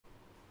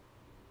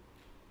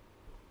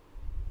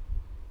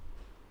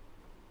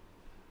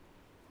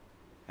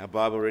Our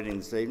Bible reading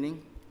this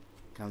evening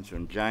comes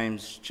from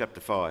James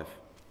chapter 5.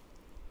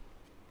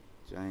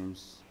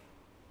 James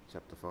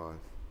chapter 5.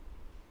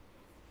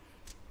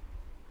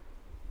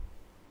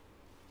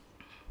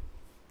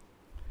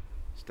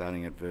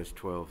 Starting at verse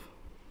 12.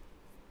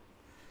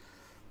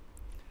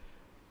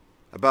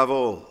 Above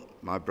all,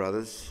 my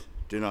brothers,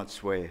 do not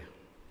swear,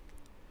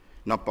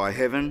 not by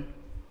heaven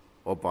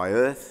or by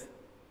earth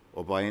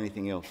or by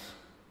anything else.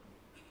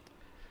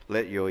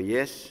 Let your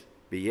yes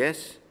be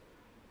yes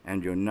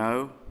and your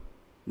no,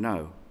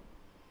 no,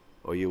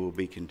 or you will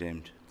be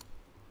condemned.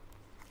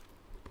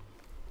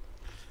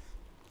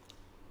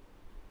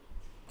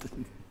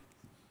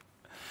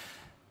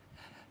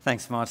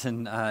 Thanks,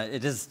 Martin.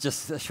 It is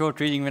just a short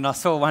reading. When I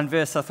saw one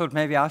verse, I thought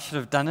maybe I should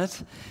have done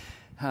it.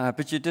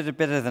 But you did it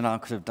better than I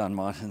could have done,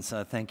 Martin,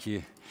 so thank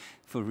you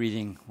for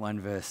reading one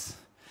verse.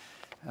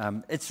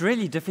 It's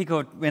really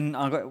difficult when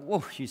I go,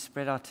 whoa, you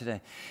spread out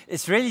today.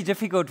 It's really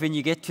difficult when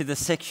you get to the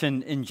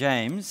section in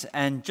James,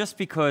 and just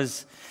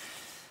because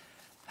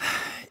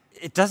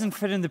it doesn't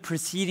fit in the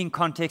preceding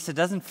context, it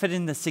doesn't fit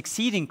in the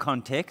succeeding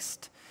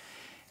context,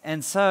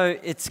 and so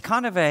it's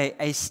kind of a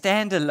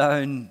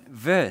standalone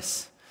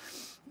verse,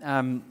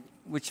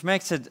 which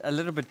makes it a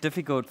little bit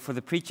difficult for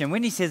the preacher. And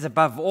when he says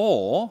above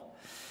all,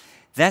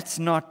 that's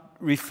not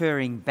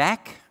referring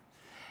back.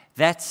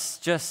 That's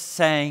just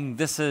saying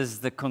this is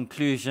the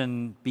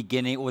conclusion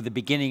beginning, or the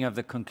beginning of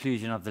the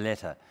conclusion of the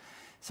letter.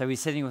 So we're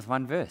sitting with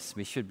one verse.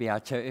 We should be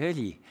out here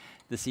early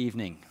this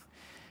evening,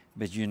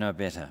 but you know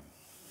better.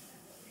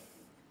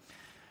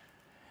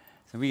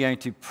 So we're going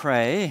to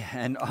pray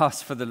and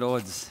ask for the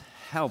Lord's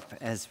help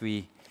as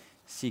we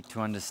seek to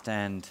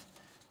understand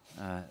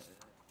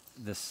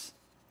this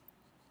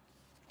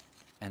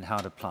and how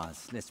it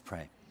applies. Let's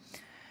pray.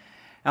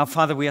 Our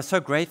Father, we are so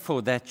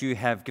grateful that you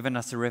have given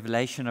us a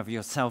revelation of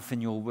yourself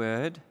in your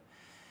word.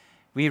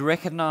 We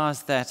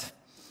recognize that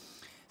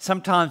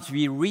sometimes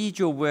we read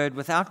your word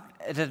without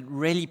it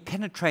really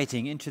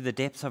penetrating into the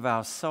depths of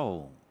our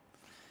soul.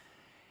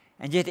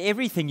 And yet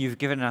everything you've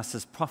given us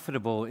is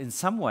profitable in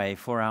some way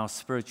for our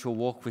spiritual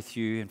walk with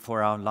you and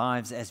for our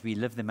lives as we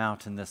live them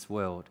out in this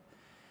world.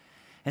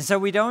 And so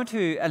we don't want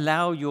to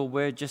allow your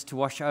word just to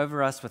wash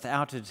over us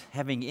without it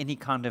having any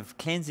kind of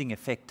cleansing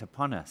effect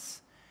upon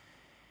us.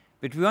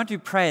 But we want to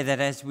pray that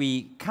as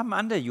we come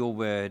under your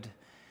word,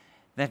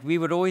 that we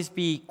would always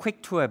be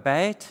quick to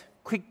obey it,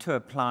 quick to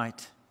apply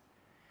it,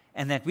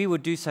 and that we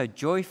would do so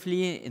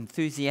joyfully,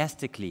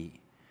 enthusiastically,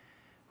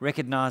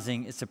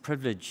 recognizing it's a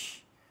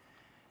privilege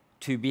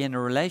to be in a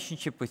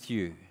relationship with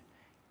you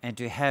and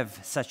to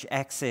have such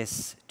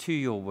access to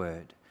your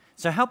word.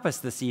 So help us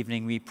this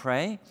evening, we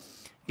pray.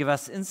 Give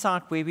us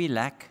insight where we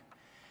lack,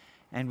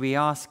 and we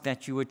ask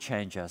that you would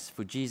change us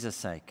for Jesus'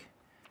 sake.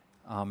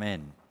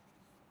 Amen.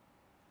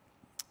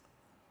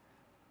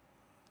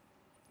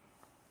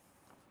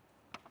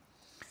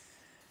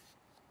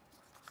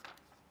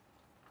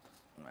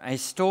 A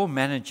store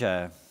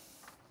manager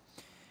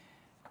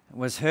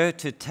was heard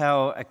to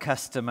tell a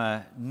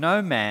customer,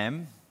 "No,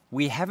 ma'am,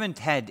 we haven't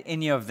had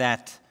any of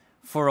that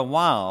for a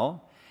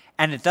while,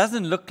 and it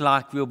doesn't look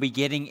like we'll be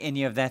getting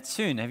any of that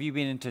soon." Have you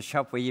been into a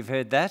shop where you've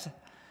heard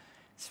that?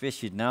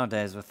 Especially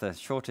nowadays with the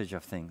shortage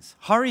of things.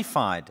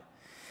 Horrified,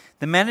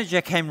 the manager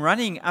came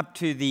running up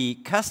to the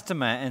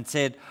customer and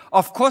said,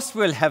 "Of course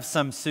we'll have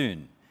some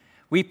soon.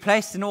 We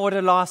placed an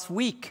order last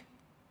week."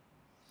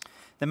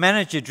 The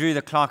manager drew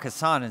the clerk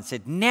aside and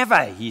said,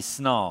 "Never," he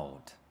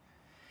snarled.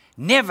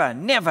 "Never,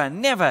 never,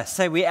 never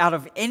say we're out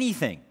of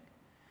anything.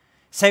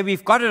 Say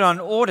we've got it on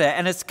order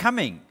and it's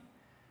coming.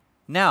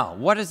 Now,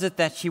 what is it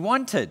that she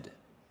wanted?"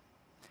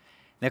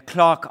 The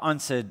clerk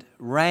answered,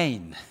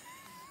 "Rain."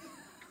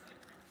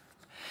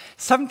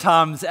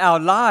 Sometimes our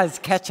lies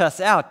catch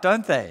us out,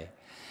 don't they?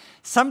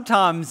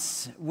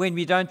 Sometimes when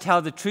we don't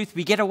tell the truth,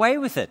 we get away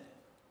with it.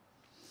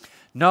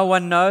 No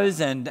one knows,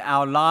 and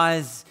our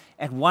lies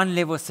at one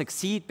level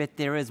succeed, but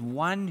there is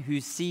one who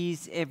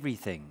sees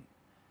everything.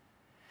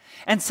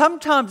 And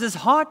sometimes it's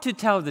hard to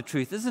tell the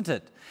truth, isn't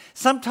it?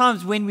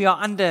 Sometimes when we are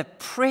under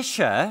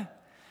pressure,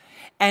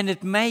 and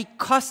it may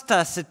cost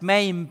us, it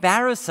may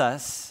embarrass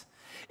us,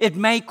 it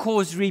may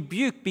cause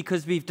rebuke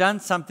because we've done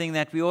something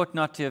that we ought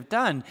not to have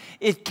done,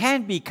 it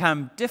can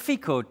become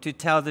difficult to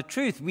tell the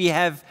truth. We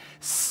have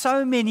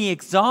so many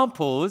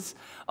examples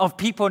of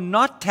people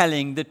not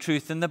telling the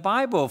truth in the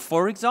Bible.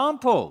 For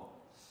example,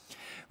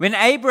 when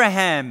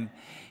Abraham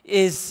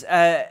is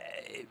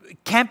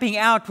camping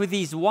out with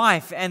his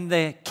wife and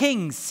the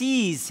king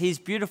sees his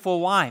beautiful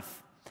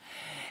wife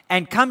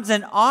and comes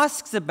and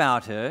asks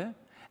about her,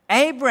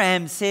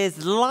 Abraham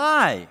says,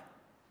 "Lie.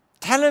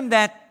 Tell him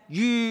that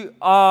you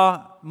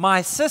are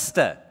my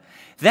sister.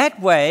 That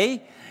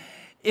way,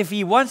 if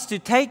he wants to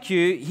take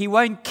you, he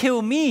won't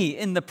kill me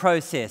in the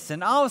process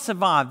and I'll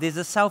survive." There's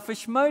a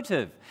selfish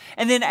motive.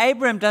 And then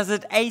Abraham does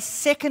it a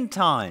second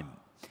time.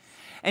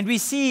 And we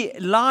see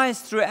lies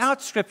throughout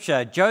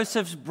Scripture.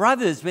 Joseph's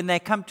brothers, when they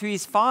come to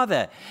his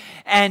father,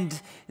 and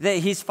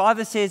his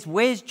father says,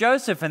 "Where's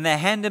Joseph?" And they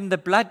hand him the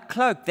blood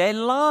cloak. They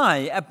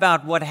lie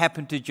about what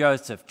happened to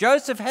Joseph.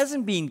 Joseph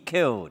hasn't been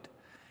killed.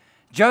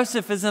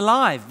 Joseph is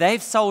alive.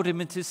 They've sold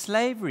him into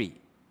slavery.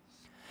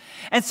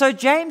 And so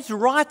James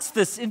writes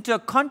this into a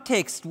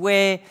context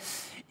where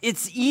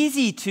it's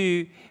easy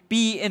to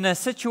be in a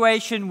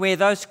situation where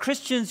those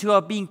Christians who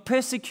are being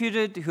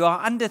persecuted, who are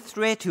under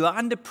threat, who are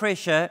under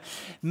pressure,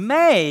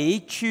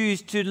 may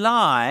choose to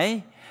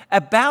lie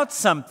about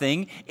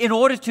something in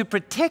order to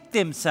protect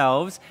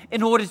themselves,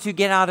 in order to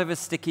get out of a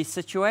sticky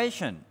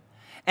situation.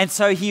 And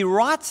so he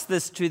writes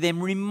this to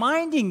them,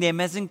 reminding them,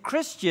 as in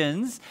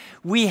Christians,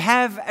 we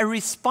have a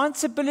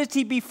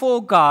responsibility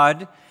before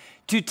God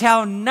to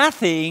tell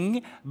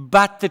nothing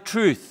but the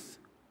truth.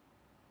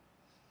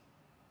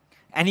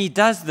 And he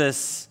does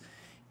this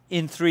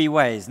in three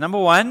ways. Number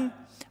one,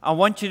 I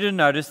want you to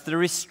notice the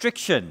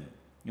restriction.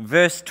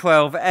 Verse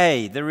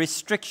 12a, the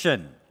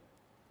restriction.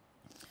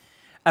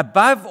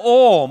 Above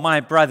all, my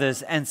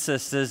brothers and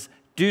sisters,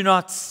 do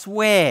not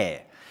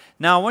swear.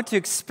 Now, I want to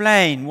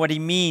explain what he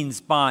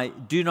means by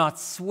do not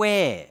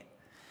swear.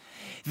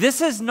 This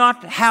is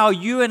not how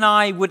you and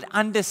I would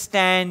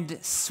understand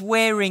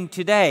swearing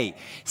today.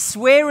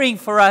 Swearing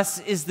for us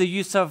is the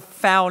use of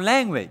foul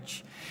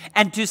language.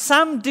 And to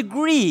some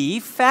degree,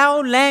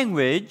 foul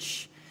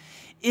language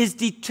is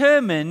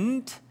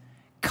determined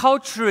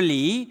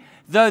culturally,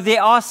 though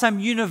there are some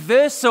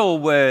universal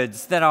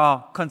words that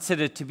are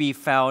considered to be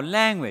foul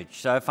language.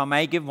 So if I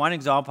may give one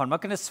example, I'm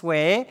not going to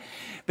swear,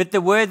 but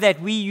the word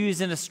that we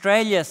use in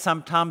Australia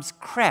sometimes,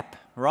 crap,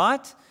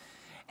 right?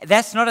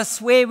 That's not a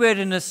swear word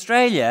in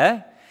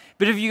Australia,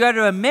 but if you go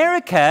to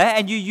America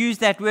and you use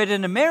that word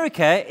in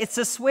America, it's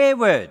a swear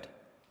word.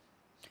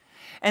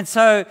 And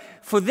so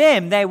for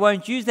them, they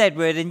won't use that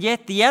word, and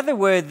yet the other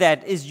word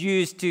that is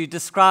used to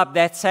describe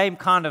that same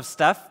kind of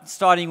stuff,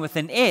 starting with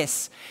an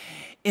S,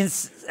 in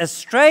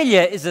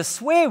Australia is a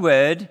swear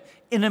word.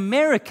 In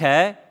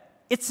America,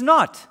 it's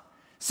not.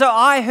 So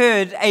I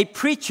heard a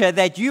preacher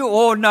that you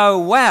all know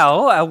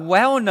well, a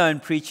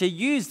well-known preacher,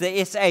 use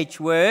the SH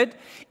word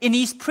in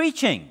his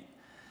preaching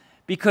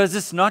because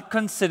it's not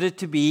considered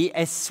to be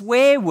a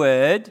swear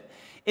word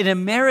in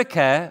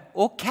America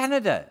or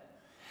Canada.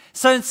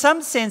 So in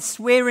some sense,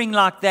 swearing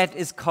like that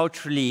is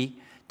culturally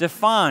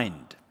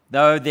defined,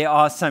 though there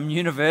are some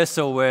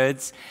universal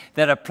words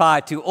that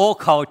apply to all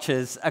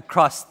cultures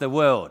across the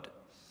world.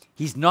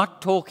 He's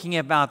not talking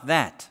about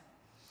that.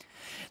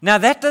 Now,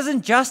 that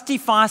doesn't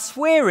justify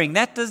swearing.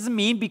 That doesn't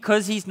mean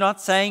because he's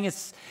not saying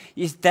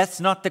that's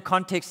not the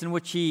context in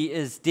which he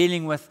is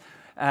dealing with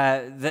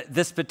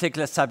this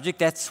particular subject,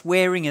 that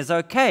swearing is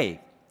okay.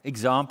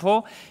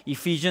 Example,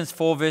 Ephesians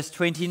 4 verse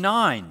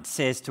 29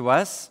 says to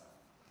us,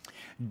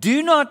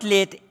 do not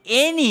let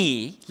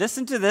any,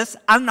 listen to this,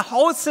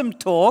 unwholesome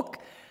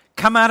talk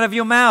come out of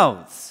your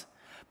mouths,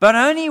 but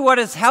only what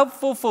is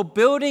helpful for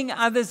building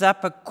others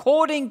up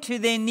according to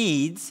their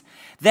needs,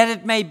 that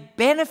it may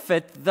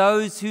benefit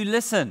those who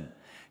listen.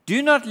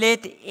 Do not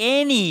let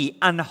any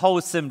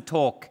unwholesome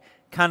talk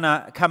come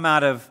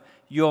out of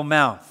your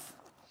mouth.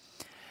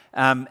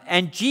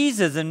 And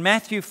Jesus in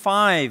Matthew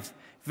 5,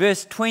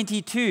 verse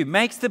 22,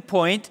 makes the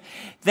point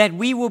that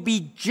we will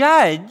be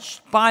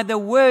judged by the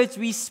words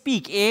we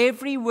speak.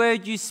 Every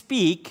word you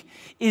speak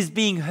is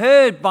being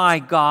heard by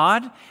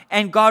God,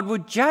 and God will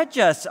judge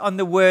us on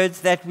the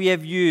words that we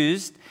have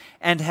used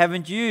and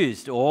haven't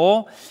used.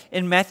 Or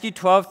in Matthew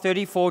 12,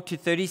 34 to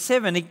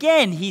 37,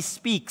 again, he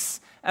speaks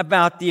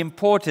about the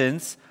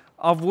importance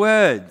of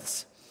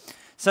words.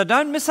 So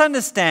don't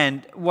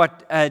misunderstand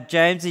what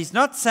James, he's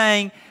not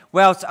saying,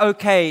 well, it's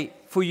okay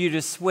for you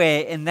to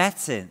swear in that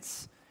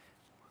sense.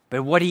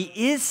 But what he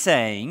is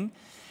saying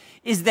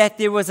is that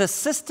there was a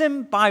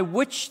system by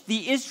which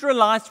the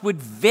Israelites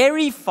would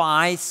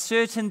verify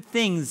certain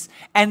things,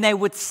 and they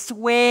would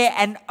swear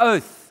an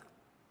oath.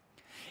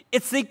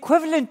 It's the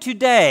equivalent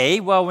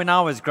today, well, when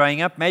I was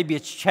growing up, maybe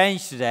it's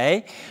changed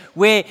today,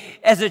 where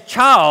as a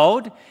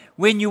child,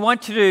 when you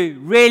wanted to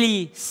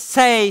really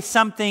say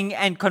something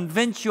and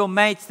convince your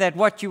mates that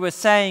what you were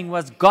saying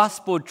was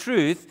gospel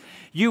truth,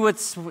 you would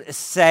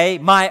say,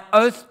 my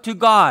oath to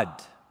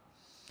God.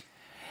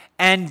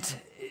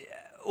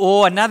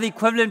 Or another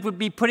equivalent would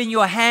be putting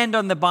your hand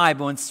on the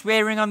Bible and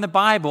swearing on the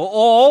Bible.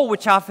 Or,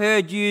 which I've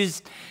heard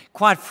used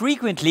quite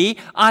frequently,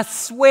 I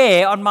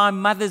swear on my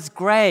mother's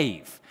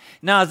grave.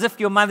 Now, as if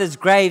your mother's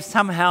grave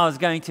somehow is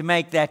going to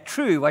make that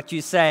true, what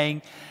you're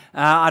saying.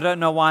 I don't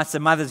know why it's the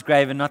mother's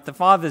grave and not the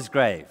father's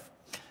grave.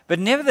 But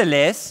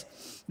nevertheless,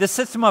 the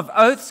system of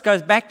oaths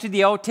goes back to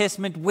the Old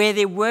Testament where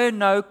there were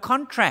no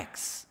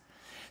contracts.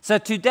 So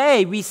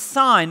today we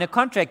sign a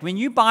contract. When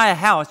you buy a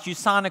house, you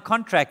sign a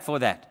contract for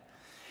that.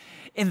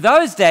 In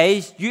those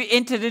days, you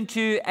entered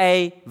into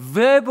a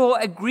verbal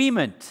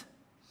agreement,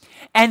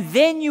 and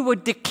then you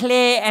would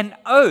declare an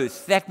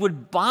oath that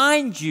would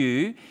bind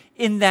you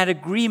in that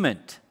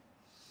agreement.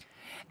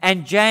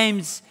 And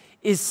James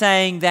is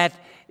saying that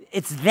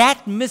it's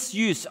that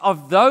misuse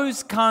of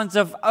those kinds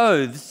of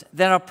oaths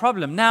that are a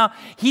problem. Now,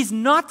 he's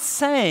not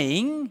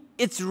saying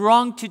it's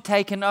wrong to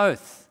take an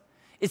oath.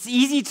 It's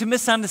easy to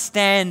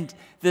misunderstand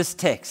this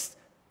text.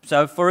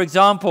 So, for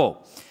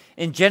example,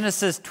 in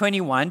Genesis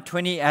 21,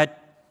 25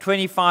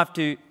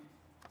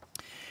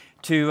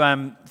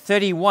 to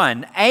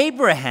 31,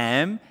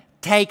 Abraham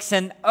takes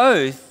an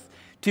oath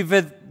to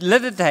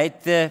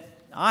validate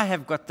I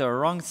have got the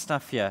wrong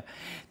stuff here.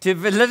 To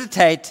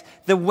validate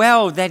the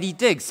well that he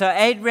digs. So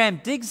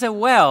Abraham digs a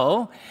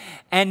well,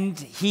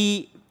 and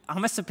I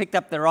must have picked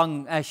up the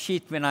wrong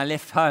sheet when I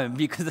left home,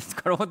 because it's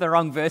got all the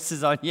wrong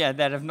verses on here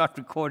that I've not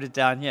recorded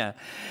down here.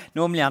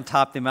 Normally I'll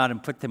type them out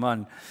and put them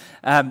on.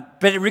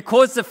 But it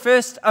records the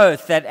first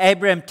oath that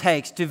Abraham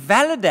takes to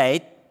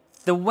validate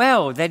the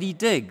well that he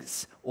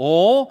digs.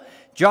 Or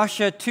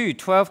Joshua 2,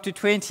 12 to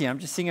 20. I'm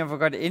just seeing if I've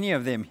got any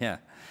of them here.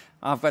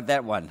 I've got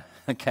that one.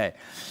 Okay.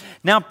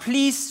 Now,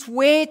 please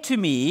swear to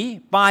me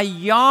by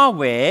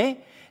Yahweh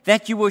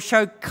that you will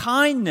show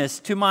kindness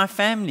to my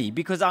family,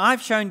 because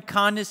I've shown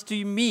kindness to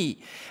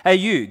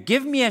you.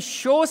 Give me a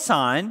sure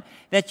sign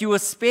that you will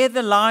spare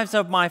the lives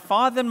of my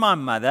father and my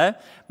mother,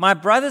 my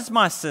brothers,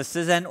 my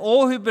sisters, and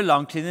all who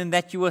belong to them,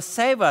 that you will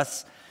save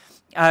us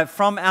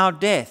from our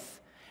death,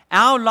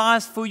 our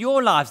lives for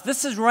your lives.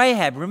 This is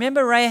Rahab.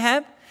 Remember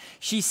Rahab?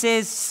 She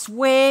says,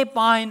 swear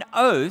by an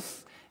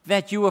oath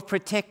that you will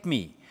protect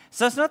me.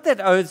 So it's not that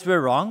oaths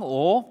were wrong,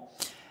 or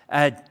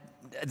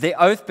the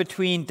oath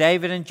between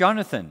David and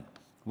Jonathan.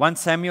 1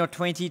 Samuel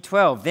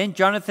 20:12. Then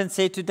Jonathan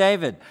said to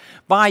David,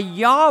 by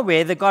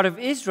Yahweh, the God of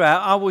Israel,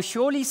 I will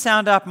surely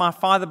sound out my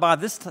father by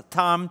this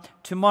time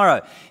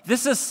tomorrow.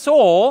 This is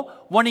Saul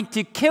wanting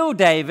to kill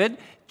David.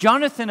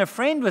 Jonathan, a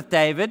friend with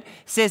David,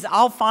 says,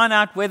 I'll find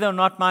out whether or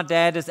not my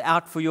dad is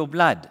out for your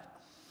blood.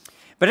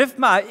 But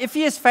if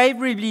he is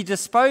favorably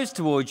disposed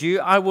towards you,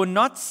 I will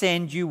not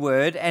send you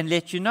word and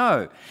let you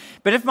know.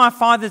 But if my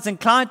father is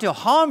inclined to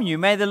harm you,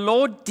 may the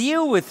Lord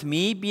deal with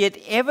me, be it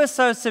ever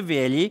so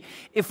severely,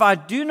 if I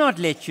do not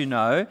let you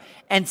know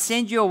and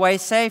send you away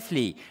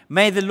safely.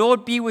 May the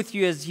Lord be with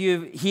you as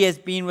he has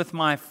been with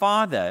my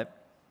father.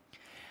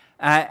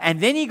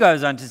 And then he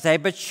goes on to say,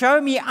 but show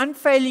me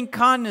unfailing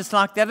kindness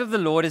like that of the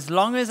Lord as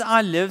long as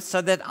I live,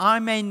 so that I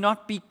may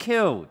not be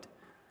killed.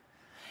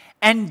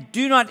 And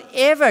do not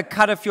ever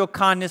cut off your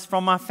kindness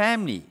from my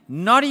family,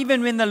 not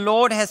even when the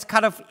Lord has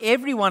cut off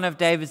every one of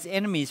David's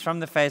enemies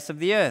from the face of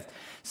the earth.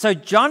 So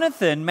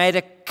Jonathan made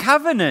a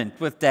covenant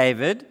with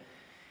David,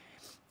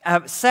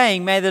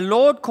 saying, may the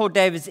Lord call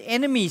David's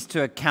enemies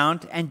to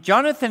account. And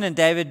Jonathan made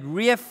David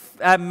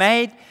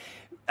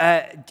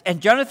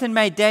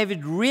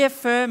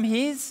reaffirm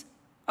his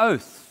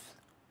oath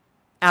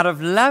out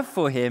of love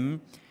for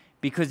him,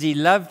 because he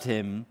loved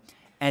him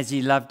as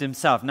he loved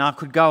himself. Now I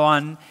could go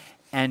on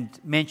and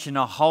mention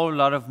a whole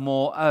lot of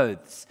more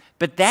oaths.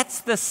 But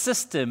that's the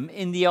system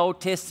in the Old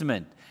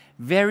Testament,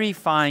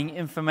 verifying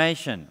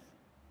information.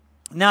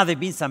 Now, there have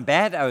been some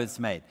bad oaths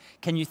made.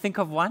 Can you think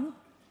of one?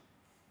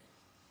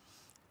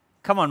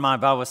 Come on, my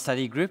Bible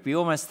study group, we're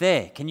almost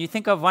there. Can you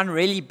think of one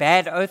really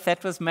bad oath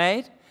that was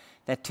made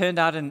that turned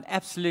out an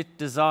absolute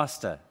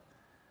disaster?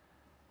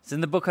 It's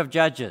in the book of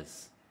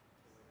Judges.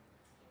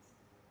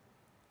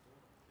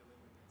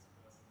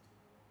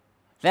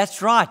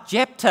 That's right,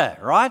 Jephthah,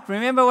 right?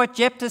 Remember what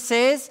Jephthah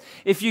says?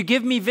 If you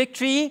give me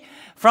victory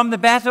from the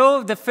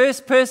battle, the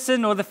first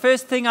person or the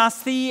first thing I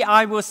see,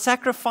 I will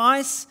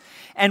sacrifice.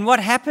 And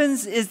what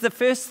happens is the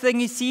first thing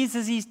he sees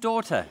is his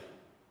daughter.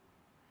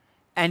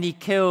 And he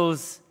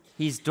kills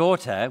his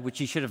daughter, which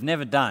he should have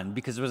never done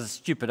because it was a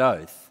stupid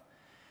oath.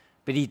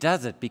 But he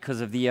does it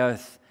because of the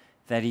oath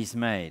that he's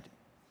made.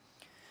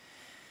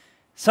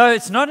 So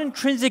it's not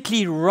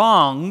intrinsically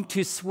wrong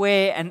to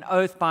swear an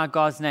oath by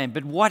God's name,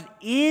 but what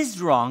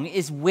is wrong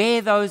is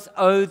where those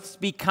oaths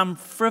become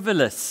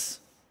frivolous.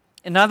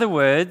 In other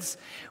words,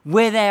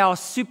 where they are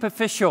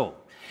superficial,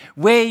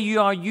 where you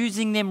are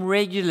using them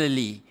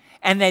regularly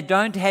and they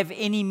don't have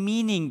any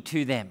meaning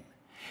to them,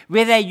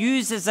 where they're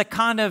used as a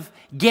kind of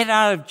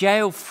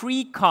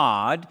get-out-of-jail-free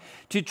card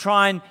to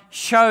try and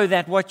show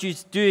that what you're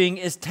doing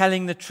is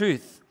telling the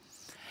truth.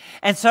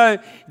 And so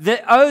the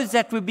oaths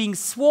that were being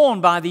sworn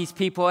by these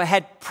people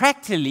had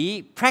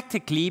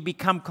practically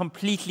become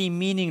completely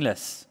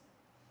meaningless.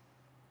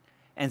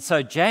 And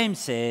so James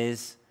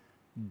says,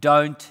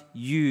 don't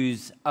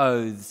use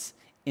oaths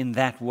in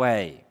that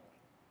way.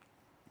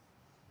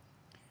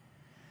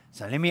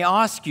 So let me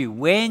ask you,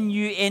 when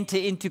you enter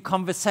into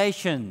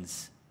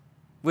conversations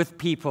with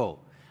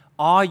people,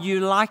 are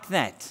you like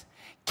that?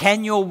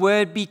 Can your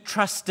word be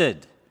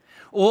trusted?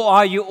 Or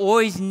are you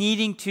always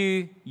needing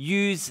to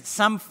use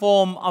some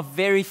form of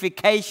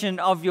verification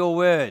of your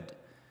word?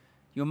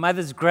 Your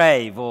mother's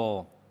grave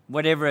or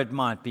whatever it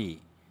might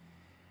be.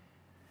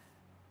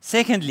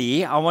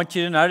 Secondly, I want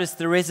you to notice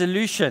the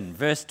resolution,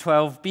 verse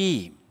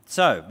 12b.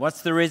 So,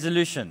 what's the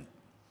resolution?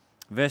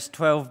 Verse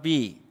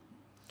 12b.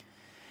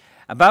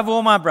 Above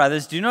all, my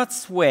brothers, do not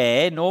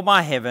swear, nor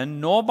by heaven,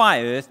 nor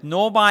by earth,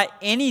 nor by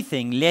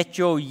anything. Let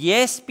your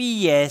yes be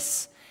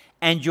yes,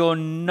 and your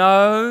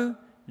no,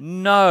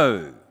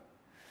 no.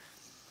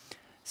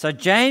 So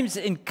James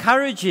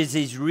encourages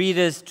his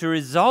readers to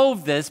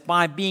resolve this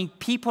by being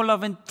people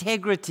of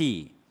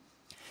integrity.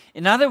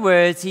 In other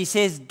words, he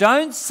says,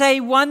 don't say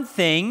one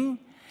thing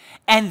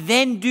and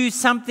then do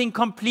something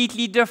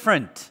completely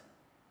different.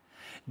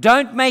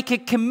 Don't make a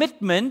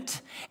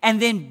commitment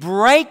and then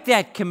break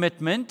that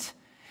commitment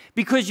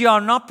because you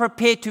are not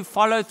prepared to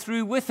follow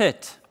through with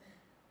it.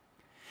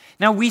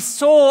 Now, we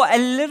saw a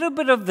little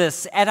bit of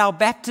this at our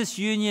Baptist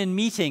Union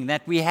meeting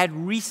that we had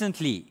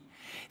recently.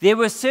 There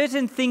were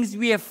certain things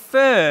we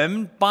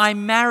affirmed by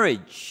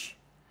marriage,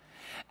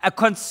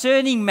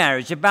 concerning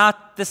marriage,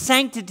 about the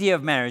sanctity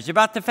of marriage,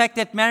 about the fact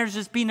that marriage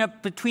has been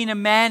between a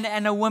man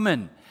and a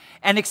woman,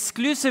 and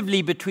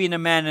exclusively between a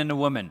man and a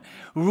woman,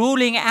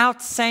 ruling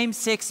out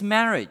same-sex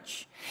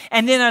marriage.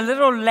 And then a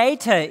little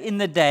later in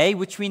the day,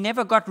 which we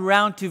never got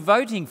round to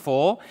voting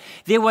for,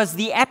 there was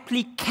the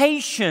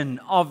application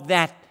of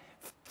that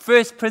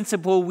first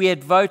principle we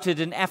had voted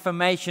an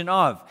affirmation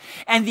of.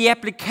 And the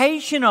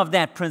application of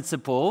that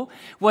principle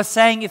was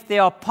saying if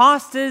there are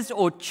pastors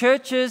or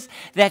churches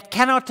that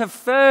cannot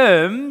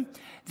affirm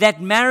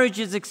that marriage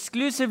is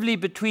exclusively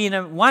between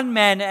one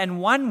man and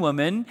one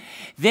woman,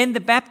 then the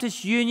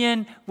Baptist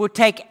Union will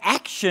take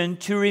action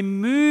to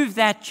remove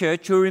that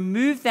church or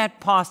remove that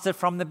pastor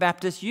from the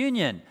Baptist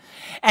Union.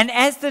 And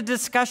as the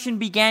discussion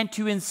began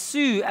to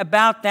ensue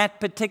about that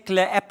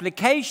particular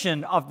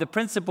application of the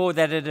principle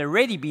that had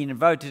already been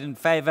voted in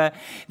favor,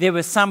 there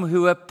were some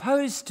who were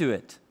opposed to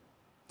it.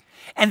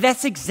 And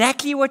that's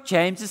exactly what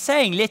James is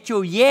saying. Let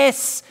your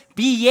yes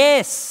be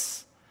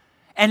yes,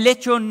 and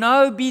let your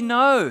no be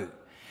no.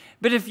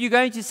 But if you're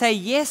going to say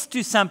yes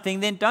to something,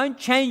 then don't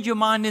change your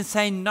mind and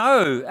say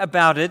no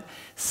about it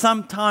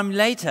sometime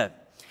later.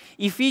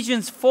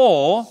 Ephesians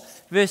 4,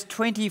 verse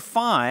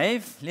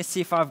 25. Let's see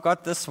if I've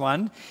got this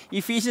one.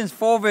 Ephesians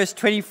 4, verse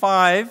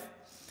 25.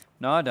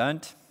 No, I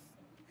don't.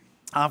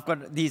 I've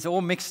got these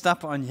all mixed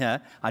up on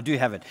here. I do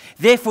have it.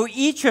 Therefore,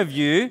 each of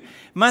you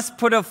must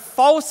put a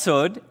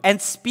falsehood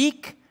and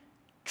speak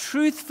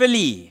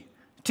truthfully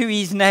to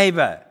his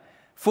neighbor,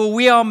 for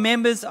we are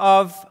members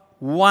of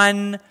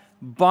one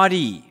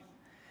body.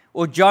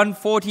 Or John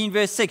 14,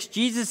 verse 6.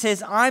 Jesus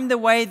says, I'm the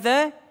way,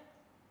 the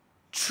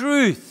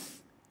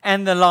truth,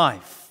 and the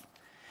life.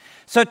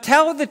 So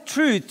tell the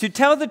truth. To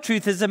tell the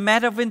truth is a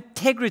matter of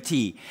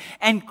integrity.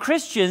 And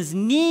Christians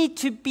need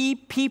to be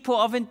people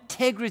of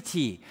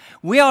integrity.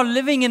 We are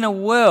living in a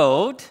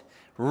world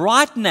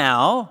right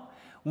now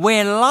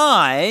where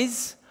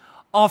lies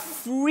are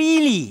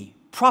freely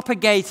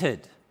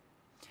propagated.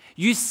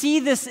 You see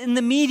this in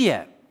the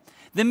media.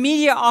 The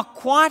media are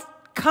quite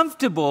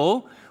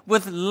comfortable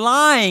with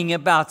lying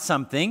about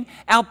something.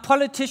 Our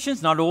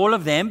politicians, not all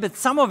of them, but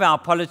some of our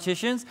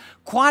politicians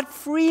quite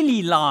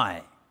freely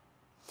lie.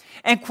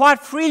 And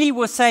quite freely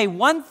will say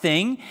one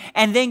thing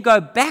and then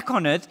go back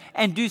on it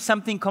and do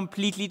something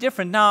completely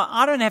different. Now,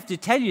 I don't have to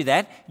tell you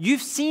that.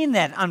 You've seen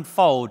that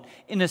unfold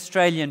in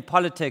Australian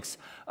politics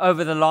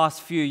over the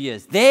last few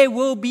years. There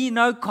will be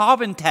no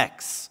carbon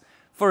tax,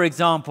 for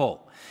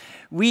example.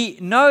 We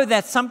know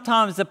that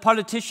sometimes the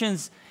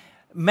politicians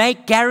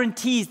make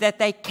guarantees that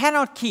they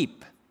cannot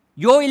keep.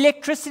 Your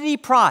electricity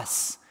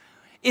price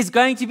is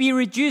going to be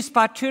reduced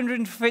by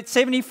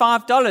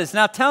 $275.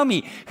 Now tell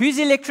me, whose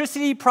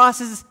electricity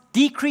prices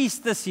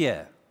decreased this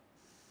year?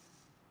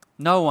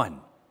 No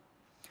one.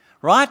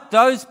 Right?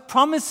 Those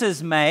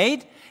promises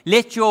made,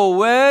 let your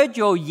word,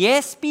 your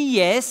yes be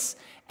yes,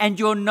 and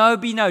your no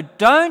be no.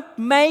 Don't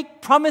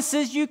make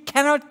promises you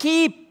cannot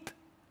keep.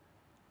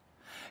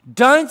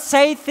 Don't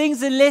say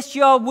things unless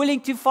you are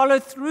willing to follow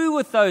through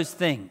with those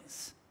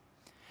things.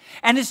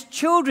 And as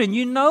children,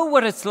 you know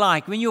what it's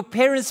like when your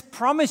parents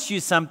promise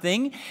you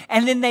something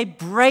and then they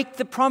break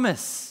the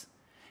promise.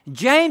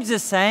 James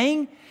is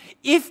saying,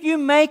 if you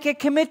make a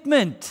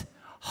commitment,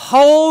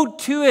 hold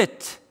to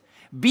it.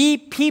 Be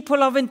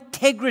people of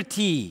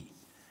integrity.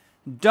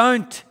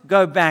 Don't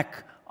go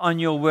back on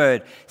your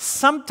word.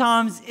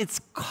 Sometimes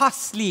it's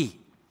costly.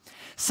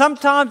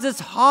 Sometimes it's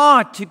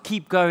hard to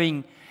keep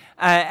going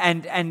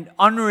and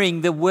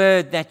honoring the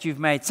word that you've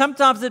made.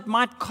 Sometimes it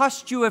might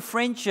cost you a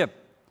friendship.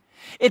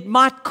 It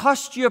might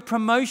cost you a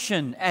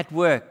promotion at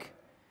work.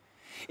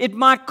 It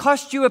might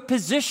cost you a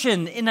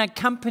position in a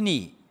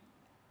company.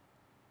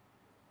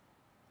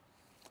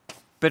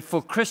 But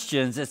for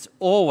Christians, it's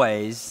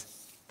always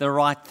the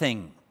right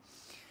thing.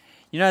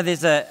 You know,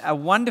 there's a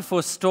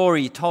wonderful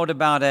story told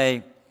about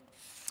a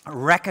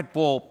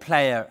racquetball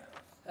player,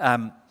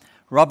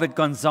 Robert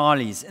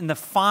Gonzalez, in the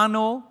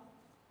final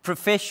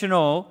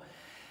professional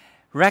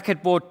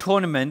racquetball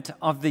tournament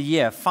of the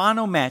year,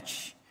 final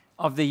match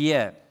of the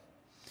year.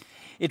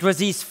 It was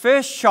his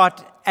first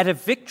shot at a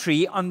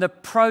victory on the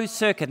pro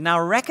circuit. Now,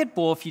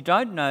 racquetball, if you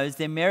don't know, is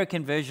the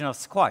American version of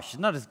squash. It's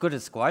not as good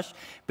as squash,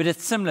 but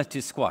it's similar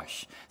to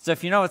squash. So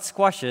if you know what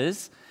squash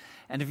is,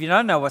 and if you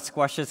don't know what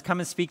squash is, come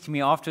and speak to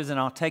me afterwards, and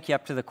I'll take you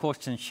up to the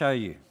courts and show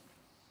you.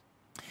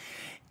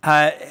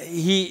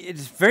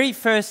 His very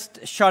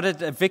first shot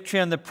at a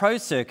victory on the pro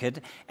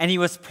circuit, and he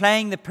was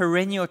playing the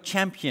perennial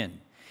champion.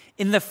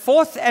 In the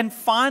fourth and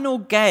final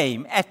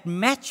game, at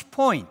match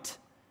point,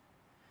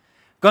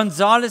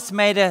 Gonzalez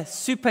made a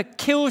super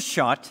kill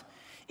shot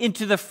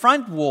into the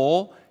front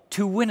wall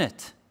to win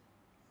it.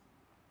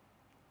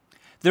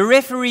 The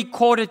referee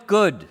called it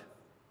good.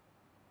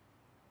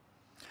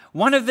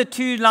 One of the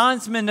two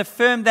linesmen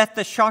affirmed that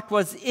the shot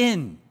was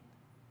in.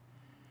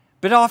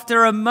 But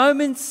after a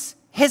moment's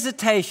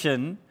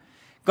hesitation,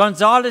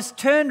 Gonzalez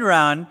turned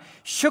around,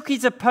 shook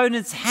his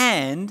opponent's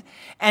hand,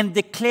 and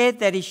declared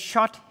that his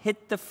shot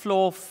hit the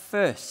floor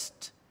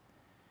first.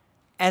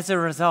 As a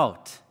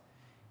result,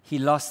 he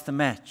lost the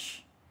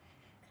match.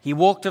 He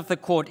walked off the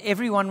court.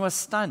 Everyone was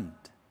stunned.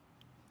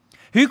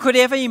 Who could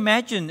ever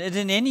imagine it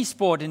in any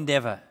sport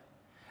endeavor?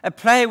 A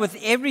player with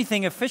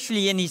everything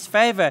officially in his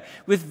favor,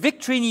 with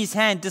victory in his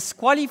hand,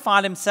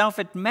 disqualified himself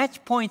at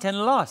match point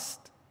and lost.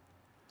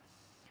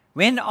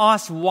 When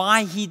asked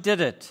why he did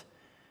it,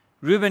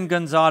 Ruben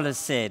Gonzalez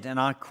said, and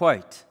I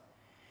quote,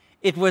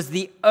 "It was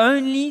the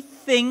only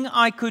thing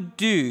I could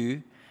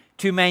do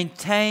to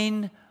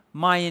maintain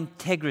my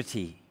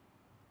integrity."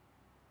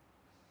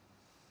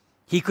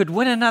 He could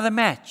win another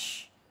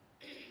match,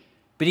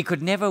 but he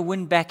could never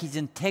win back his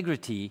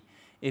integrity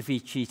if he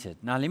cheated.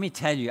 Now, let me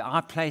tell you, I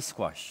play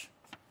squash.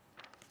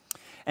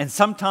 And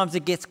sometimes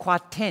it gets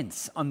quite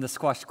tense on the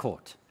squash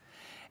court.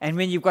 And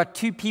when you've got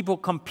two people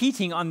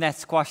competing on that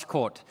squash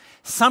court,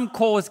 some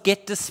calls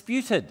get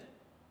disputed.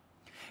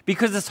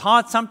 Because it's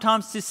hard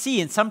sometimes to see,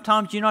 and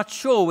sometimes you're not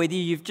sure whether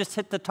you've just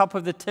hit the top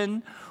of the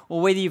tin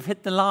or whether you've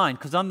hit the line,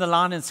 because on the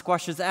line and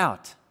squash is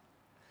out.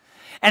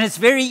 And it's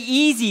very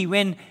easy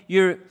when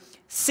you're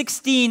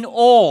 16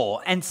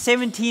 all and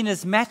 17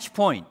 is match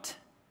point,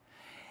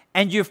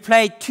 and you've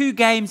played 2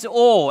 games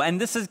all, and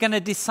this is going to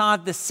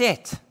decide the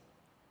set,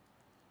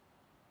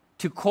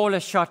 to call a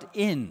shot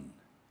in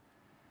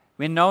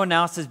when no one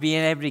else has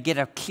been able to get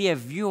a clear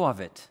view of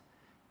it.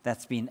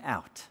 That's been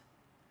out.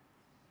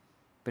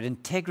 But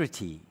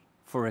integrity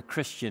for a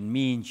Christian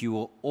means you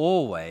will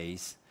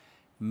always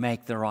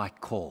make the right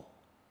call.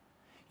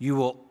 You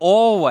will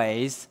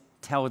always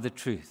tell the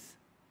truth.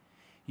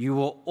 You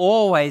will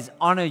always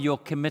honor your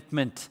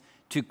commitment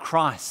to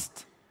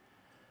Christ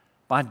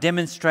by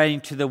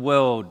demonstrating to the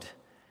world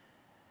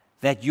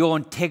that your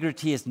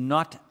integrity is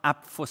not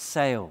up for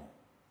sale.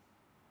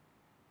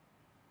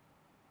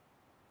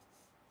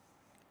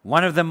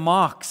 One of the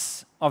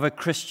marks of a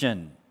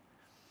Christian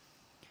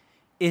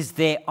is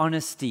their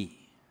honesty,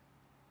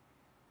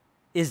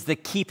 is the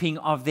keeping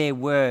of their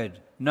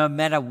word, no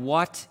matter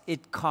what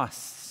it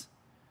costs.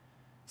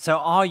 So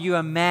are you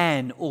a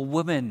man or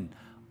woman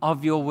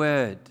of your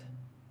word?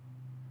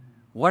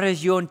 What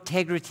does your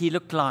integrity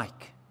look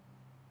like?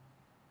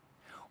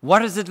 What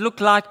does it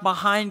look like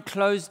behind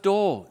closed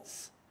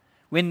doors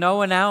when no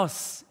one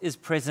else is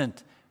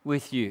present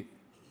with you?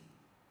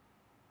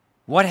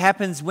 What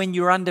happens when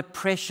you're under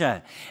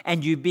pressure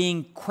and you're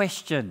being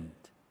questioned?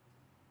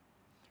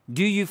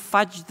 Do you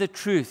fudge the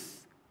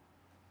truth?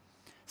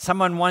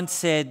 Someone once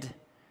said,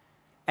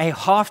 a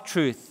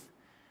half-truth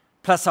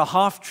plus a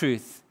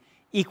half-truth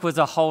equals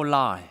a whole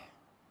lie.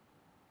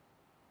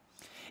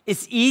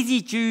 It's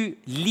easy to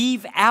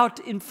leave out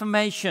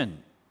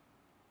information,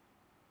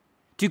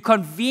 to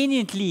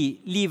conveniently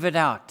leave it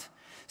out,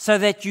 so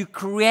that you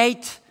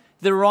create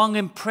the wrong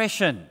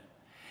impression,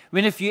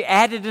 when if you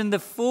added in the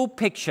full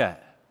picture,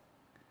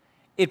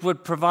 it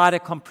would provide a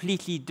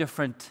completely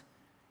different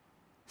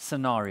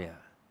scenario.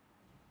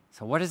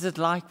 So what is it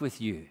like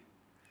with you?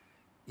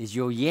 Is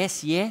your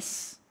yes,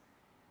 yes,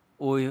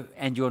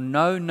 and your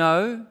no,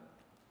 no?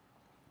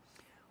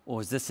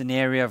 Or is this an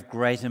area of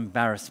great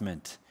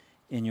embarrassment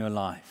in your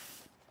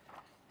life?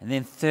 And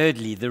then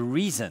thirdly, the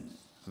reason,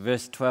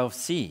 verse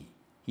 12c,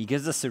 he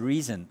gives us a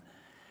reason.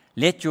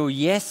 Let your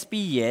yes be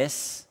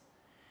yes,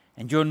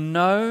 and your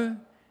no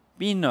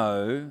be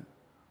no,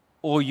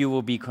 or you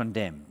will be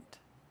condemned.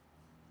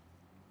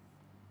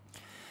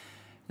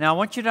 Now, I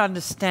want you to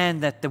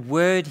understand that the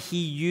word he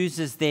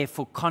uses there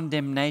for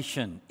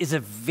condemnation is a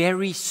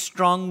very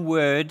strong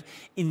word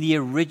in the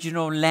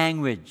original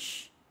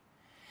language.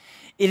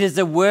 It is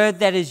a word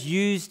that is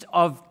used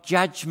of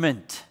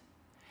judgment.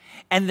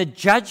 And the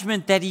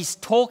judgment that he's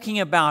talking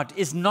about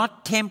is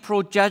not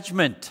temporal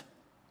judgment.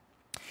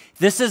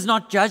 This is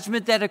not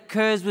judgment that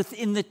occurs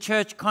within the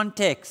church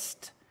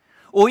context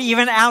or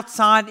even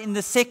outside in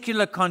the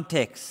secular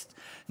context.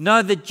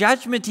 No, the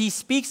judgment he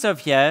speaks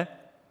of here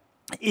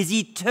is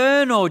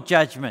eternal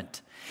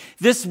judgment.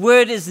 This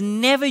word is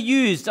never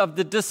used of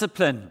the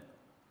discipline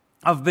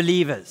of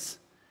believers.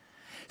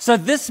 So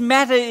this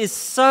matter is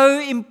so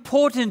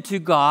important to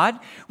God,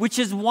 which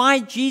is why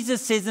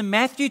Jesus says in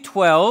Matthew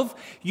 12,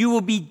 you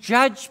will be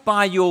judged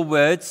by your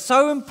words.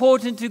 So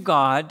important to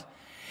God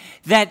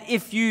that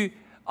if you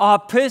are a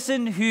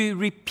person who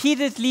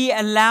repeatedly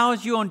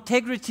allows your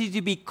integrity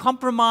to be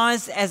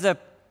compromised as a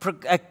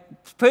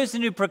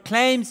person who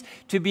proclaims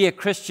to be a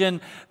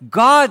Christian,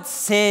 God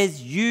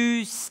says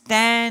you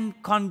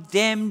stand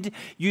condemned,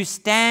 you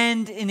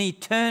stand in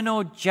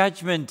eternal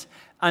judgment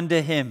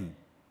under him.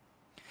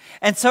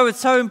 And so it's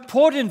so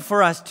important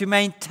for us to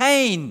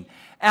maintain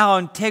our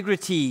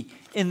integrity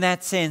in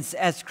that sense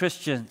as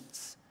Christians.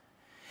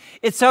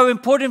 It's so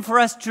important for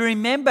us to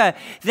remember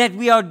that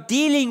we are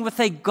dealing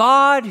with a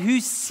God who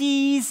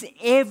sees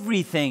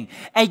everything,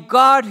 a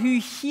God who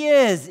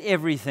hears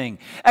everything,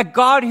 a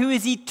God who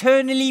is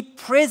eternally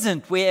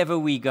present wherever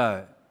we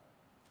go.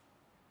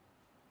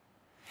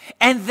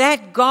 And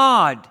that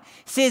God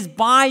says,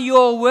 by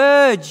your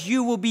words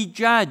you will be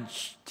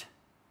judged.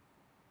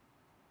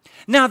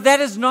 Now, that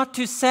is not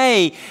to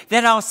say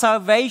that our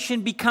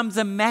salvation becomes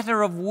a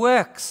matter of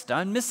works.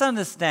 Don't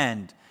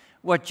misunderstand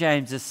what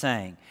James is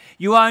saying.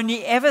 You are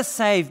only ever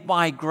saved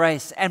by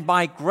grace, and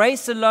by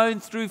grace alone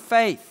through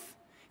faith.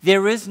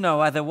 There is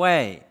no other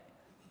way.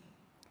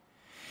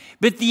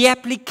 But the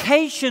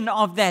application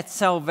of that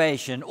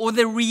salvation, or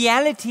the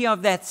reality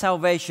of that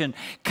salvation,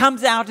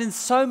 comes out in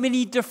so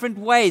many different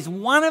ways.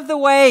 One of the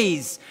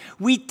ways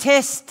we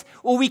test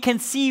or we can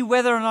see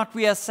whether or not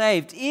we are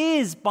saved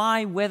is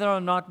by whether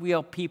or not we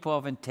are people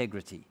of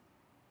integrity.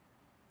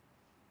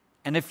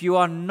 And if you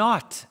are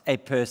not a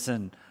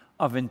person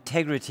of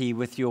integrity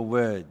with your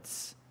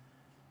words,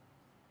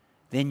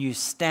 then you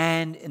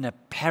stand in a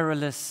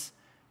perilous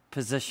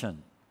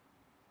position.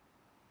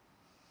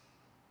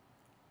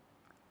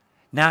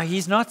 Now,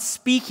 he's not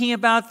speaking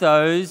about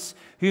those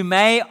who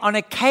may on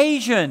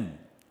occasion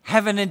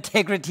have an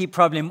integrity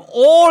problem.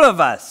 All of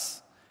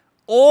us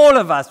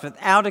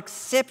without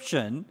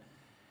exception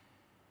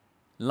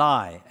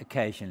lie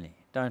occasionally,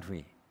 don't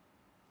we?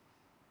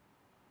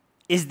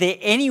 Is there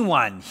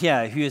anyone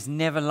here who has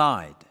never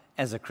lied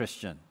as a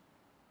Christian?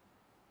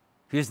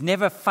 Who has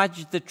never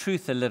fudged the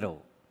truth a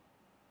little?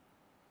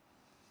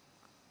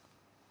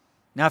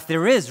 Now, if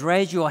there is,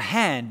 raise your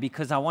hand,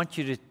 because I want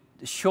you to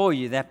assure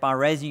you that by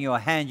raising your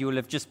hand, you will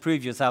have just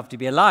proved yourself to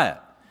be a liar.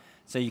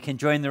 So you can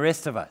join the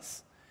rest of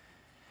us.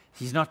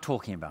 He's not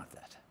talking about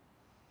that.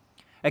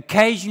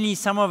 Occasionally,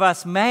 some of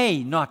us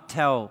may not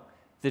tell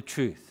the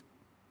truth,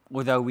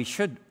 although we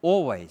should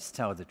always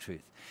tell the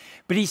truth.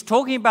 But he's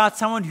talking about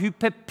someone who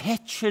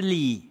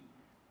perpetually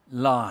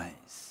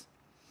lies.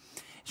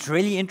 It's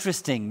really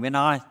interesting. When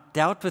I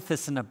dealt with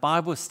this in a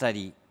Bible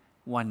study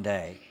one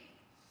day,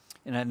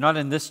 not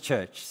in this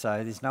church,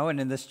 so there's no one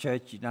in this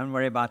church. You don't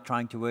worry about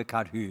trying to work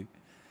out who.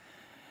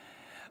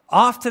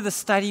 After the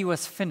study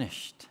was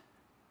finished,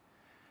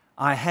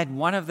 I had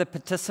one of the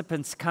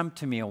participants come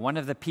to me, or one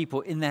of the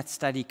people in that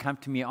study come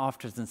to me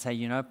afterwards and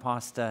say,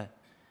 Pastor,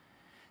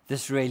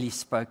 this really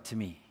spoke to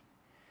me,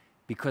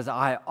 because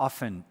I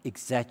often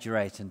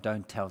exaggerate and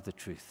don't tell the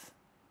truth.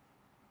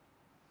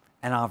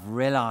 And I've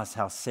realized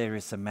how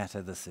serious a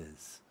matter this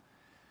is.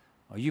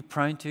 Are you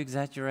prone to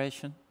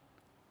exaggeration?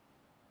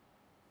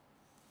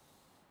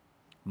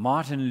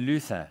 Martin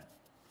Luther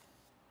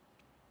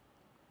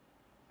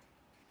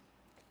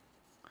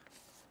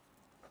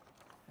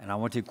and I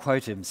want to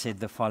quote him, said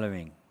the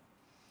following: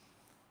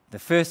 "The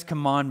first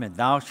commandment,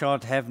 thou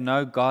shalt have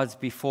no gods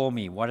before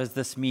me." What does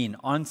this mean?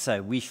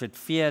 Answer: we should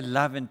fear,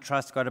 love, and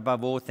trust God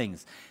above all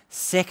things.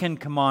 Second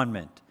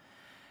commandment,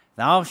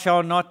 thou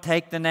shalt not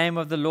take the name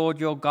of the Lord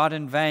your God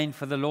in vain,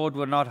 for the Lord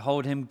will not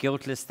hold him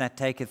guiltless that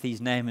taketh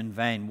his name in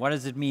vain. What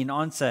does it mean?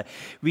 Answer: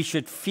 we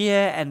should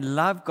fear and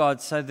love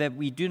God so that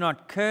we do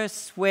not curse,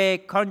 swear,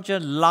 conjure,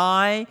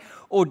 lie,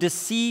 or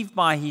deceive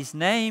by his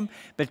name,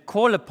 but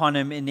call upon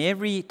him in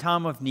every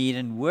time of need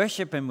and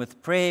worship him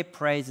with prayer,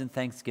 praise, and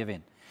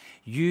thanksgiving.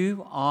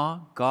 You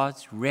are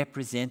God's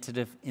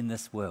representative in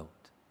this world.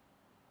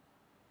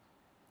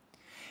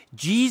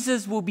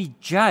 Jesus will be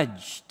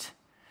judged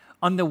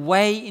on the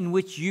way in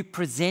which you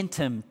present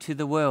him to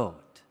the world.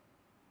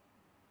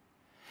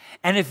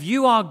 And if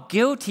you are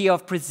guilty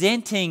of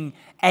presenting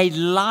a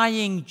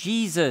lying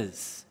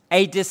Jesus,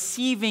 a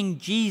deceiving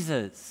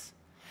Jesus,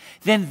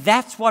 then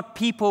that's what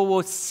people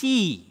will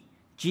see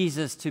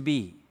Jesus to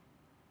be.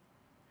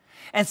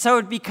 And so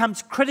it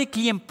becomes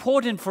critically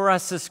important for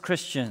us as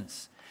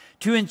Christians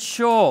to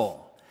ensure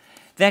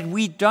that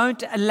we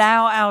don't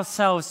allow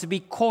ourselves to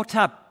be caught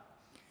up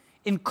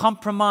in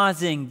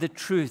compromising the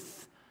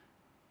truth,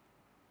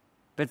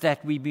 but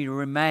that we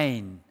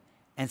remain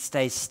and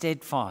stay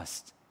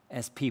steadfast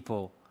as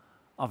people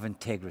of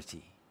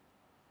integrity.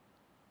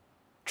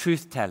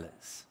 Truth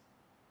tellers.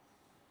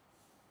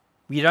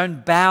 We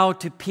don't bow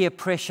to peer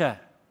pressure.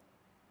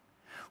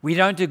 We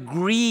don't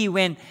agree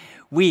when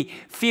we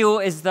feel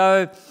as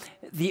though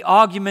the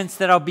arguments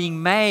that are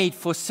being made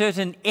for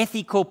certain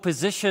ethical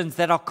positions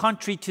that are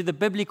contrary to the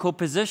biblical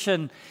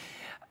position,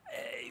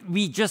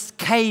 we just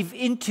cave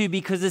into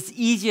because it's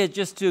easier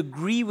just to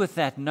agree with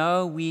that.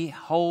 No, we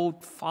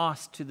hold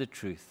fast to the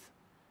truth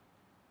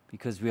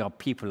because we are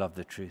people of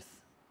the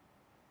truth.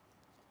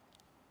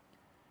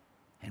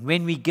 And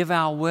when we give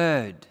our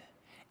word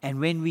and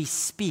when we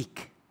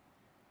speak,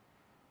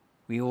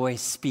 we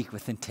always speak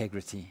with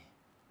integrity.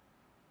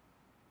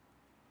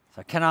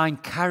 So can I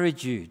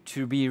encourage you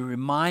to be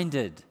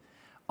reminded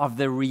of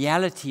the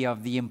reality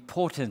of the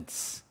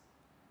importance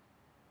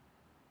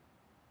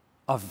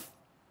of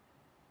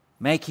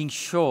making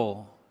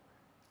sure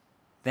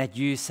that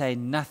you say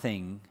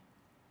nothing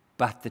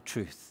but the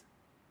truth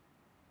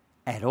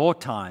at all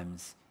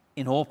times,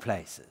 in all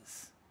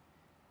places,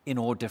 in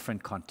all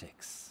different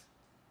contexts,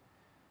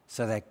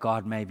 so that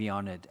God may be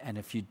honored. And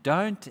if you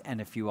don't, and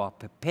if you are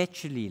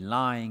perpetually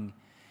lying,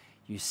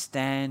 you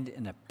stand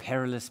in a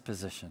perilous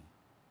position.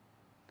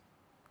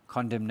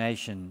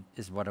 Condemnation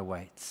is what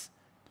awaits.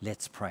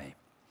 Let's pray.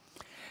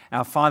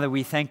 Our Father,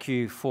 we thank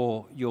you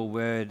for your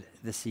word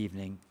this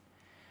evening.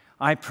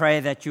 I pray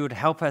that you would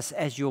help us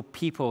as your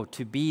people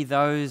to be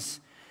those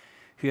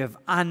who have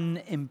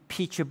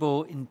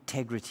unimpeachable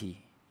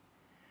integrity.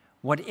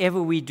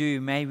 Whatever we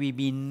do, may we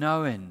be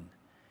known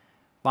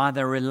by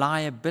the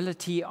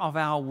reliability of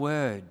our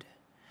word,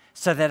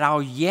 so that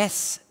our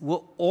yes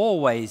will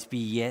always be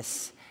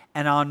yes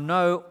and our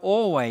no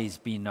always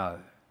be no.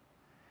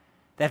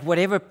 That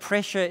whatever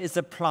pressure is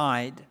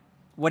applied,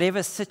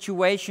 whatever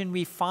situation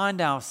we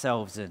find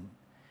ourselves in,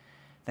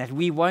 that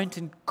we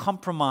won't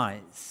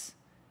compromise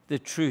the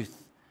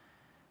truth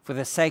for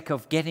the sake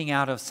of getting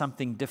out of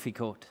something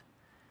difficult,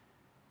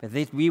 but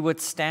that we would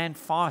stand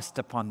fast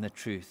upon the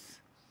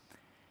truth,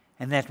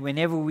 and that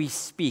whenever we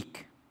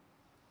speak,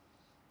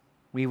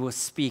 we will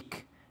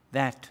speak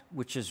that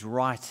which is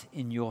right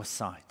in your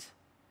sight.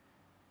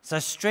 So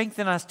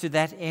strengthen us to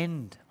that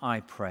end, I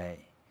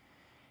pray.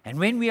 And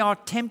when we are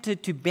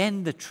tempted to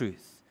bend the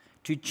truth,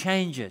 to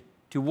change it,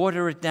 to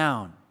water it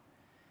down,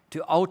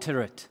 to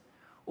alter it,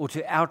 or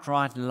to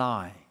outright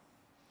lie,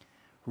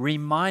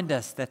 remind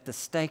us that the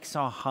stakes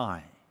are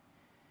high,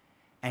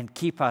 and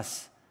keep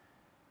us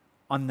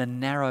on the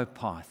narrow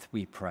path,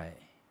 we pray,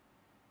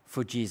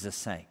 for Jesus'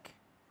 sake.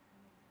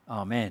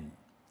 Amen.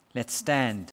 Let's stand